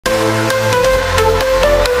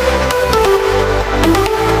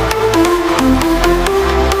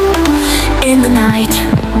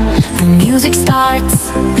music starts,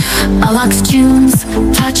 Alok's tunes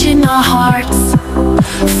touching our hearts.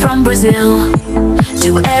 From Brazil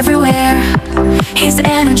to everywhere, his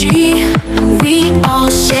energy we all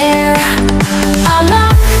share.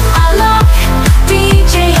 Alok, Alok,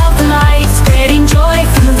 DJ of the light, spreading joy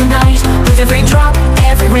through the night. With every drop,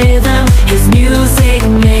 every rhythm, his music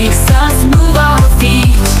makes us move our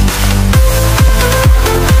feet.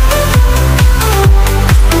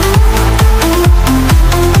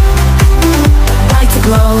 Lights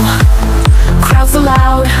aglow, crowds are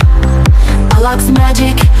loud. Alok's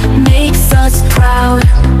magic makes us proud.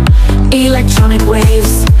 Electronic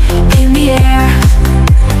waves in the air,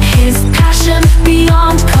 his passion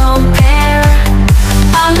beyond compare.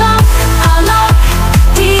 Alok, Alok,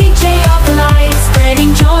 DJ of the light,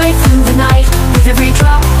 spreading joy through the night. With every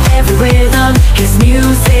drop, every rhythm, his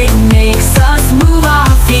music makes us move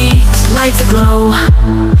our feet. Lights aglow,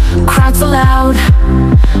 crowds are loud.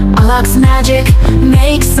 Alok's magic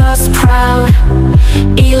makes us proud.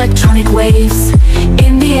 Electronic waves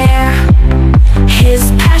in the air,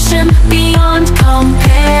 his passion beyond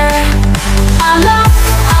compare. Alok,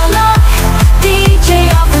 Alok, DJ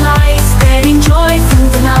of the light, spreading joy through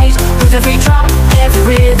the night. With every drop,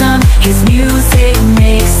 every rhythm, his music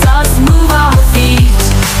makes us move our feet.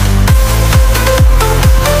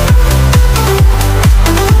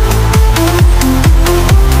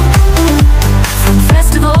 From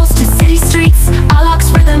festivals to city streets,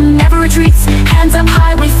 Alok's rhythm never retreats. Hands up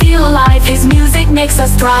high, we feel alive, his music makes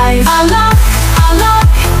us thrive. Alok, Alok,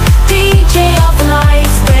 DJ of the light,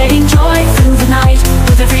 spreading joy through the night.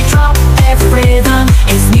 With every drop, every rhythm,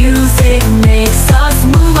 his music makes us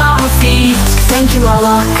move our feet. Thank you,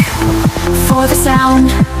 Alok, for the sound,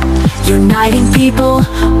 uniting people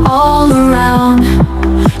all around.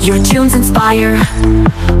 Your tunes inspire,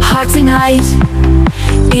 hearts ignite.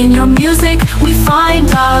 In your music we find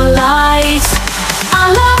our light.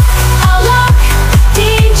 Alok, Alok,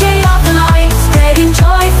 DJ of the light, spreading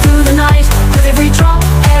joy